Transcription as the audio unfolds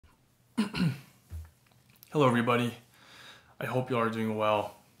Hello, everybody. I hope you are doing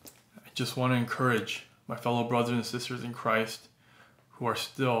well. I just want to encourage my fellow brothers and sisters in Christ who are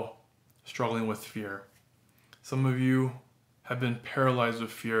still struggling with fear. Some of you have been paralyzed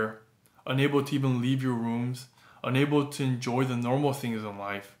with fear, unable to even leave your rooms, unable to enjoy the normal things in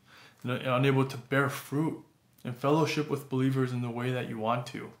life, and unable to bear fruit and fellowship with believers in the way that you want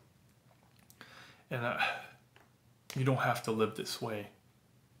to. And you don't have to live this way.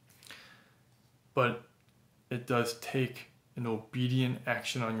 But it does take an obedient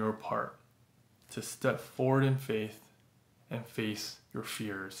action on your part to step forward in faith and face your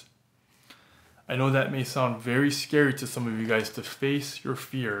fears. I know that may sound very scary to some of you guys to face your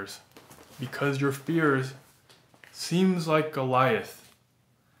fears, because your fears seems like Goliath.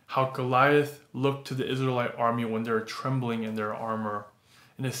 How Goliath looked to the Israelite army when they're trembling in their armor,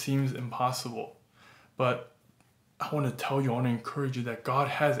 and it seems impossible. But I want to encourage you that God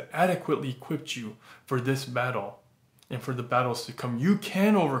has adequately equipped you for this battle and for the battles to come. You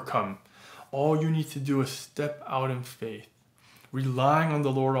can overcome. All you need to do is step out in faith, relying on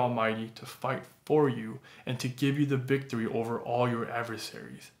the Lord Almighty to fight for you and to give you the victory over all your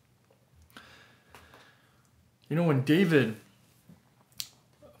adversaries. You know, when David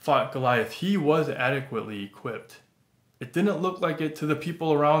fought Goliath, he was adequately equipped. It didn't look like it to the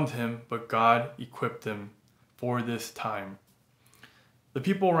people around him, but God equipped him for this time. The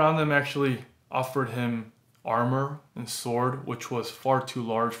people around them actually offered him armor and sword, which was far too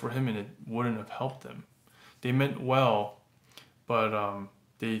large for him, and it wouldn't have helped him. They meant well, but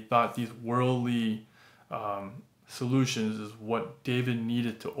they thought these worldly solutions is what David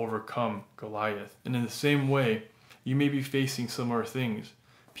needed to overcome Goliath. And in the same way, you may be facing similar things.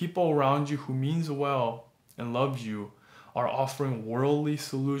 People around you who means well and loves you are offering worldly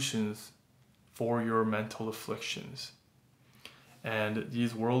solutions for your mental afflictions. And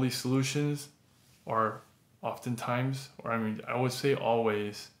these worldly solutions are oftentimes, I would say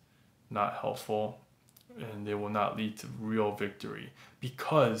always, not helpful, and they will not lead to real victory.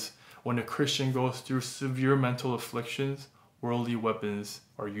 Because when a Christian goes through severe mental afflictions, worldly weapons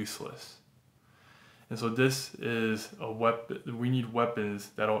are useless. And so this is a weapon. We need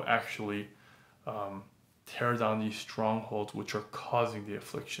weapons that'll actually tear down these strongholds which are causing the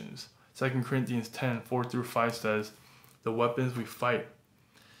afflictions. 2 Corinthians 10:4-5 says, "The weapons we fight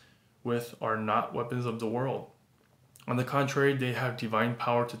with are not weapons of the world. On the contrary, they have divine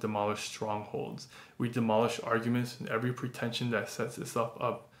power to demolish strongholds. We demolish arguments and every pretension that sets itself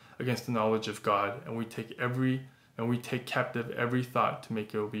up against the knowledge of God, and we take captive every thought to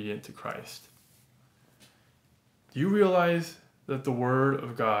make it obedient to Christ." Do you realize that the Word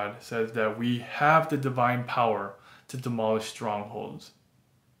of God says that we have the divine power to demolish strongholds?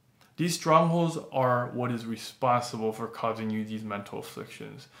 These strongholds are what is responsible for causing you these mental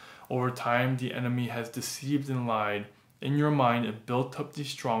afflictions. Over time, the enemy has deceived and lied in your mind and built up these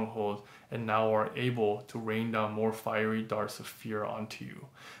strongholds, and now are able to rain down more fiery darts of fear onto you.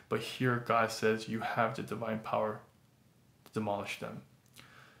 But here God says you have the divine power to demolish them.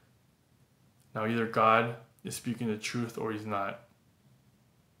 Now either God is speaking the truth or he's not.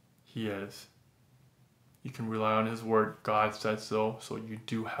 He is. You can rely on his word. God said so, so you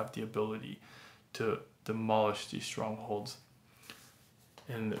do have the ability to demolish these strongholds.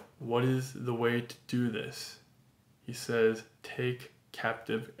 And what is the way to do this? He says, take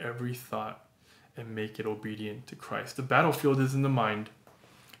captive every thought and make it obedient to Christ. The battlefield is in the mind.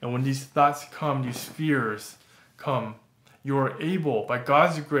 And when these thoughts come, these fears come, you are able, by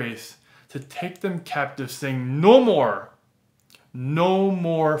God's grace, to take them captive, saying, no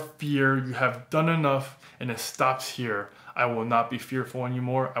more fear. You have done enough, and it stops here. I will not be fearful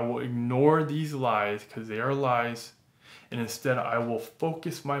anymore. I will ignore these lies because they are lies, and instead I will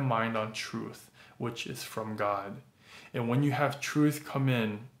focus my mind on truth, which is from God. And when you have truth come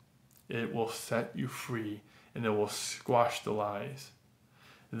in, it will set you free, and it will squash the lies.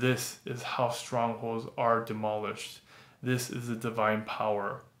 This is how strongholds are demolished. This is the divine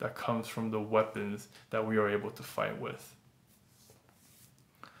power that comes from the weapons that we are able to fight with.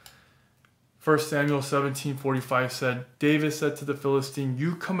 1 Samuel 17:45 said, David said to the Philistine,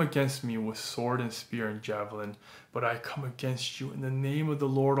 you come against me with sword and spear and javelin, but I come against you in the name of the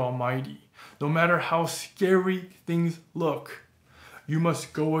Lord Almighty. No matter how scary things look, you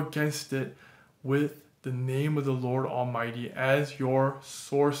must go against it with the name of the Lord Almighty as your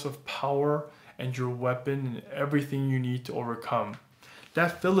source of power and your weapon and everything you need to overcome.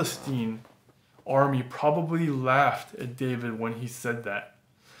 That Philistine army probably laughed at David when he said that.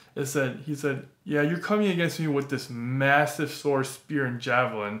 He said, yeah, you're coming against me with this massive sword, spear, and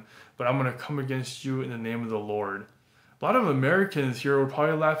javelin, but I'm going to come against you in the name of the Lord. A lot of Americans here would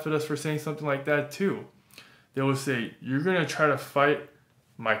probably laugh at us for saying something like that too. They will say, you're going to try to fight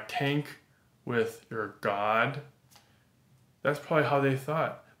my tank with your God? That's probably how they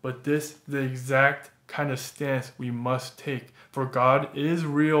thought. But this is the exact kind of stance we must take. For God is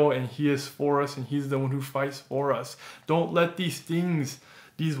real and He is for us and He's the one who fights for us. Don't let these things,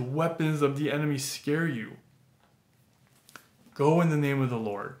 these weapons of the enemy scare you. Go in the name of the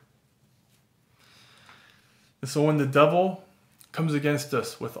Lord. And so when the devil comes against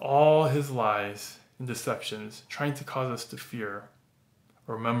us with all his lies and deceptions, trying to cause us to fear,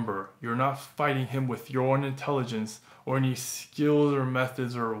 remember, you're not fighting him with your own intelligence or any skills or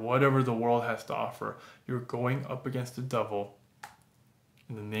methods or whatever the world has to offer. You're going up against the devil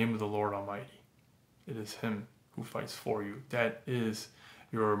in the name of the Lord Almighty. It is Him who fights for you. That is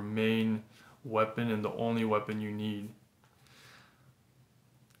your main weapon and the only weapon you need.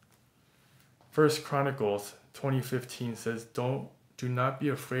 1 Chronicles 20:15 says, do not be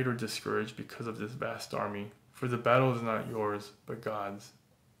afraid or discouraged because of this vast army, for the battle is not yours, but God's.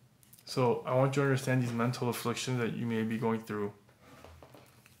 So I want you to understand these mental afflictions that you may be going through.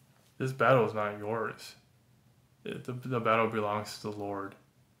 This battle is not yours. The battle belongs to the Lord.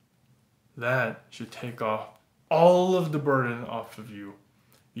 That should take off all of the burden off of you.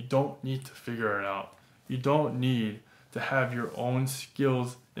 You don't need to figure it out. You don't need to have your own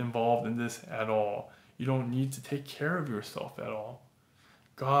skills involved in this at all. You don't need to take care of yourself at all.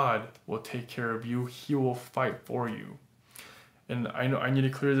 God will take care of you. He will fight for you. And I know I need to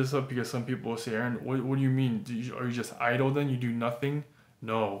clear this up because some people will say, Aaron, what do you mean? Are you just idle then? You do nothing?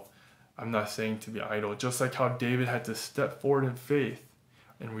 No, I'm not saying to be idle. Just like how David had to step forward in faith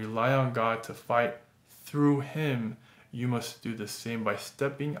and rely on God to fight through him, you must do the same by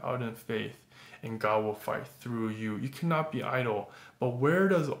stepping out in faith, and God will fight through you. You cannot be idle. But where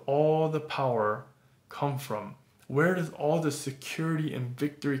does all the power come from? Where does all the security and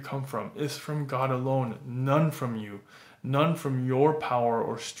victory come from? It's from God alone, none from you. None from your power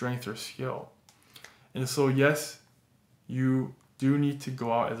or strength or skill. And so yes, you do need to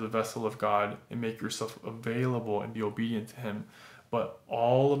go out as a vessel of God and make yourself available and be obedient to Him. But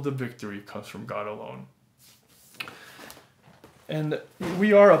all of the victory comes from God alone. And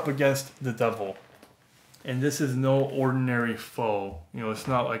we are up against the devil. And this is no ordinary foe. It's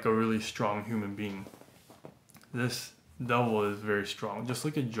not like a really strong human being. This devil is very strong. Just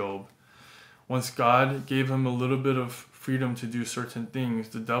look at Job. Once God gave him a little bit of freedom to do certain things,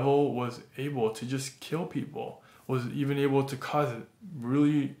 the devil was able to just kill people, was even able to cause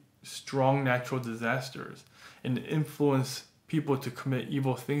really strong natural disasters and influence people to commit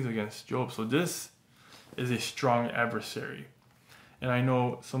evil things against Job. So this is a strong adversary. And I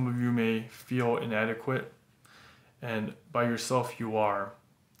know some of you may feel inadequate, and by yourself you are.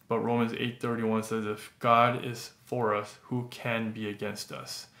 But Romans 8:31 says, if God is for us, who can be against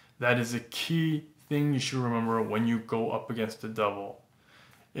us? That is a key thing you should remember when you go up against the devil.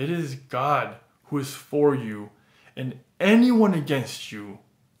 It is God who is for you, and anyone against you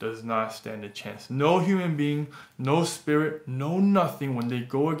does not stand a chance. No human being, no spirit, no nothing, when they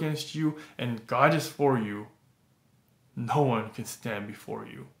go against you and God is for you, no one can stand before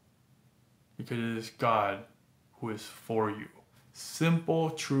you. Because it is God who is for you. Simple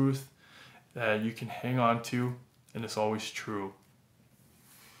truth that you can hang on to, and it's always true.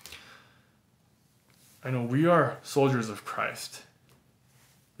 I know we are soldiers of Christ.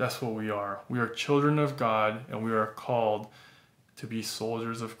 That's what we are. We are children of God, and we are called to be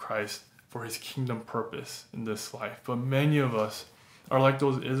soldiers of Christ for His kingdom purpose in this life. But many of us are like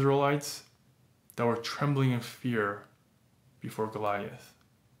those Israelites that were trembling in fear before Goliath.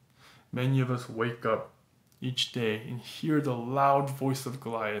 Many of us wake up each day and hear the loud voice of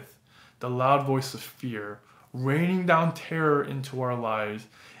Goliath, the loud voice of fear, raining down terror into our lives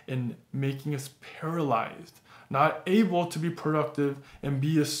and making us paralyzed, not able to be productive and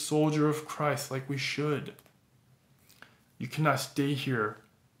be a soldier of Christ like we should. You cannot stay here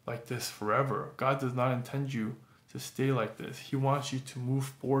like this forever. God does not intend you to stay like this. He wants you to move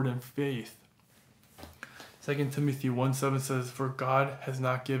forward in faith. 2 Timothy 1:7 says, for God has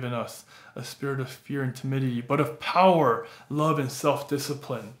not given us a spirit of fear and timidity, but of power, love, and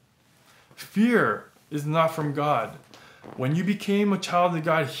self-discipline. Fear is not from God. When you became a child of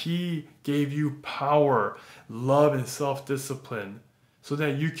God, He gave you power, love, and self-discipline so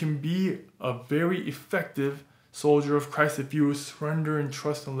that you can be a very effective soldier of Christ if you surrender and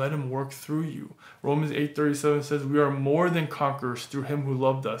trust and let Him work through you. Romans 8:37 says, we are more than conquerors through Him who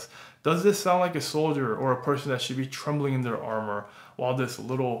loved us. Does this sound like a soldier or a person that should be trembling in their armor while this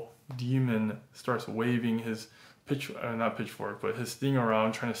little demon starts waving his not pitchfork, but his thing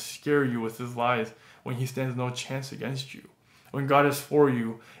around trying to scare you with his lies when he stands no chance against you. When God is for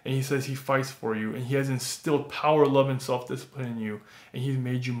you and he says he fights for you and he has instilled power, love, and self-discipline in you and he's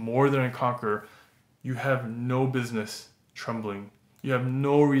made you more than a conqueror, you have no business trembling. You have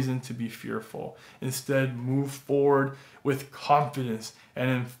no reason to be fearful. Instead, move forward with confidence and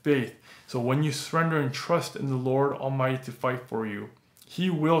in faith. So when you surrender and trust in the Lord Almighty to fight for you, he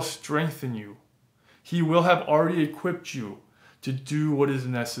will strengthen you. He will have already equipped you to do what is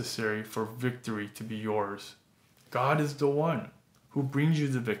necessary for victory to be yours. God is the one who brings you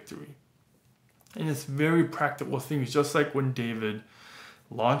the victory. And it's very practical things, just like when David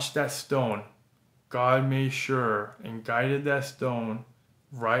launched that stone, God made sure and guided that stone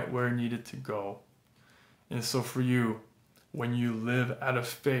right where it needed to go. And so for you, when you live out of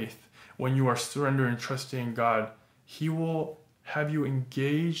faith, when you are surrendering and trusting in God, he will have you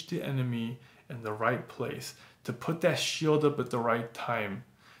engage the enemy in the right place, to put that shield up at the right time,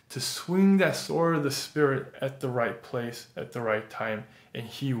 to swing that sword of the Spirit at the right place at the right time, and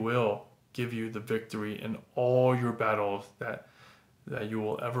he will give you the victory in all your battles that you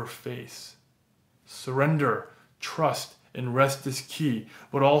will ever face. Surrender, trust, and rest is key,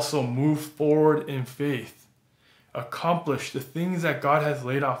 but also move forward in faith. Accomplish the things that God has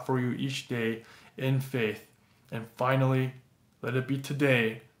laid out for you each day in faith. And finally, let it be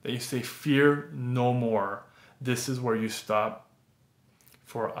today that you say, fear no more. This is where you stop.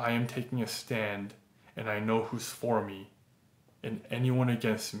 For I am taking a stand, and I know who's for me, and anyone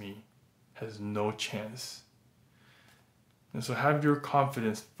against me has no chance. And so have your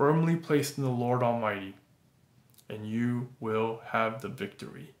confidence firmly placed in the Lord Almighty, and you will have the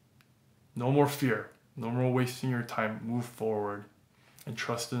victory. No more fear. No more wasting your time. Move forward and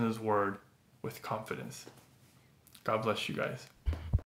trust in his word with confidence. God bless you guys.